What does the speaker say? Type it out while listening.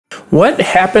What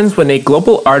happens when a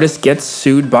global artist gets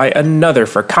sued by another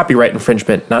for copyright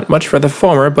infringement? Not much for the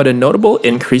former, but a notable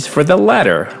increase for the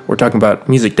latter. We're talking about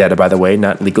music data, by the way,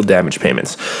 not legal damage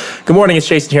payments. Good morning, it's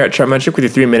Jason here at Chartmetric with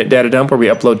your 3-minute data dump where we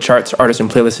upload charts, artists,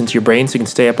 and playlists into your brain so you can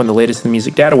stay up on the latest in the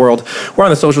music data world. We're on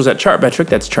the socials at Chartmetric,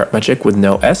 that's Chartmetric with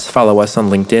no S. Follow us on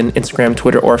LinkedIn, Instagram,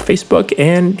 Twitter, or Facebook,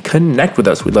 and connect with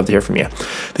us. We'd love to hear from you.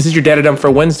 This is your data dump for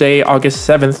Wednesday, August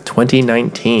 7th,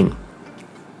 2019.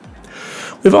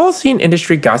 We've all seen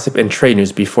industry gossip and trade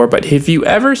news before, but have you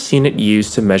ever seen it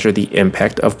used to measure the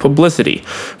impact of publicity?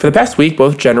 For the past week,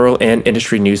 both general and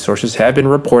industry news sources have been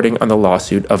reporting on the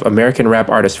lawsuit of American rap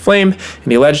artist Flame and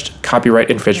the alleged copyright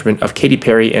infringement of Katy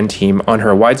Perry and team on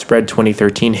her widespread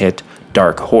 2013 hit,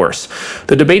 Dark Horse.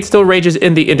 The debate still rages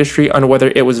in the industry on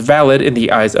whether it was valid in the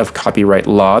eyes of copyright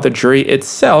law. The jury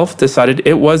itself decided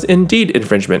it was indeed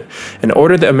infringement and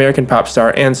ordered the American pop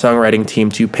star and songwriting team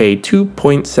to pay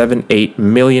 $2.78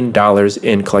 million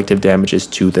in collective damages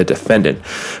to the defendant.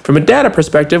 From a data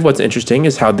perspective, what's interesting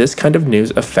is how this kind of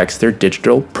news affects their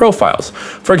digital profiles.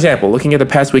 For example, looking at the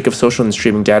past week of social and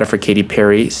streaming data for Katy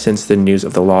Perry since the news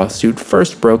of the lawsuit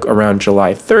first broke around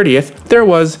July 30th, there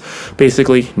was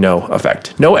basically no effect.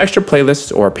 No extra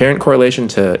playlists or apparent correlation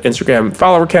to Instagram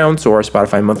follower counts or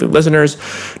Spotify monthly listeners,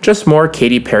 just more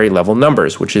Katy Perry level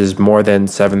numbers, which is more than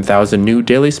 7,000 new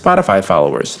daily Spotify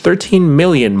followers, 13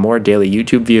 million more daily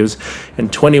YouTube views,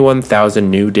 and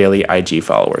 21,000 new daily IG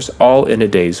followers, all in a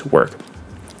day's work.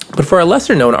 But for a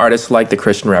lesser-known artist like the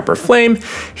Christian rapper Flame,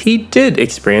 he did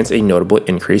experience a notable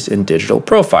increase in digital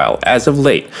profile as of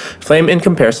late. Flame, in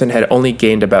comparison, had only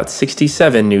gained about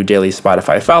 67 new daily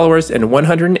Spotify followers and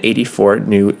 184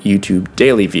 new YouTube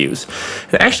daily views,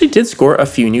 and actually did score a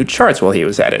few new charts while he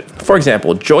was at it. For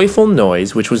example, Joyful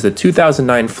Noise, which was the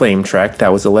 2009 Flame track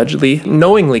that was allegedly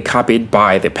knowingly copied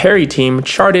by the Perry team,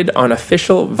 charted on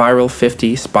official Viral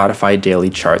 50 Spotify daily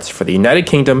charts for the United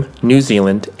Kingdom, New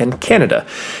Zealand, and Canada.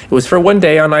 It was for one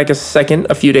day on August 2nd,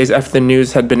 a few days after the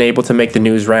news had been able to make the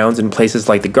news rounds in places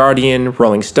like The Guardian,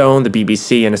 Rolling Stone, the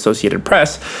BBC, and Associated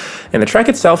Press, and the track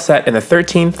itself sat in the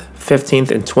 13th,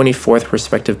 15th, and 24th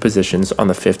respective positions on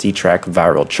the 50-track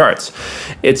viral charts.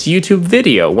 Its YouTube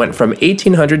video went from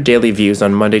 1,800 daily views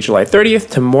on Monday, July 30th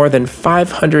to more than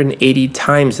 580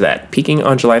 times that, peaking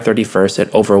on July 31st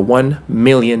at over 1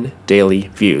 million daily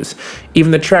views.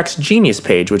 Even the track's Genius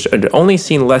page, which had only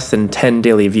seen less than 10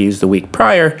 daily views the week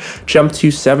prior, jumped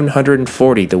to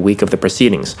 740 the week of the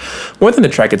proceedings. More than the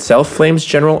track itself, Flame's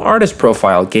general artist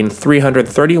profile gained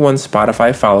 331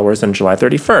 Spotify followers on July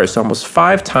 31st, almost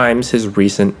 5 times his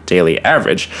recent daily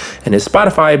average, and his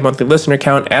Spotify monthly listener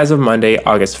count as of Monday,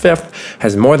 August 5th,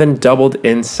 has more than doubled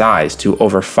in size to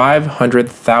over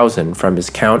 500,000 from his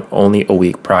count only a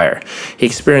week prior. He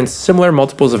experienced similar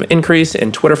multiples of increase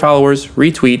in Twitter followers,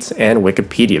 retweets, and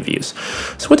Wikipedia views.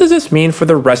 So what does this mean for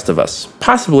the rest of us?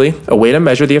 Possibly a way to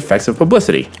measure the effects of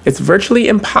publicity. It's virtually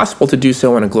impossible to do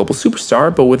so on a global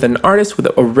superstar, but with an artist with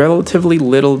a relatively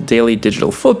little daily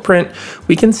digital footprint,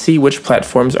 we can see which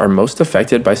platforms are most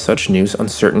affected by such news on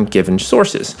certain given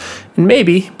sources, and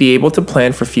maybe be able to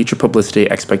plan for future publicity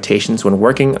expectations when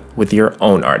working with your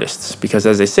own artists. Because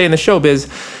as they say in the showbiz,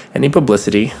 any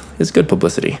publicity is good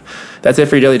publicity. That's it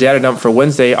for your daily data dump for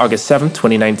Wednesday, August 7th,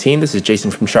 2019. This is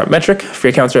Jason from Chartmetric. Free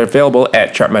accounts are available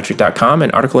at chartmetric.com,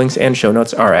 and article links and show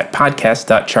notes are at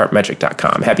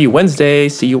podcast.chartmetric.com. Happy Wednesday.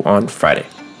 See you on Friday.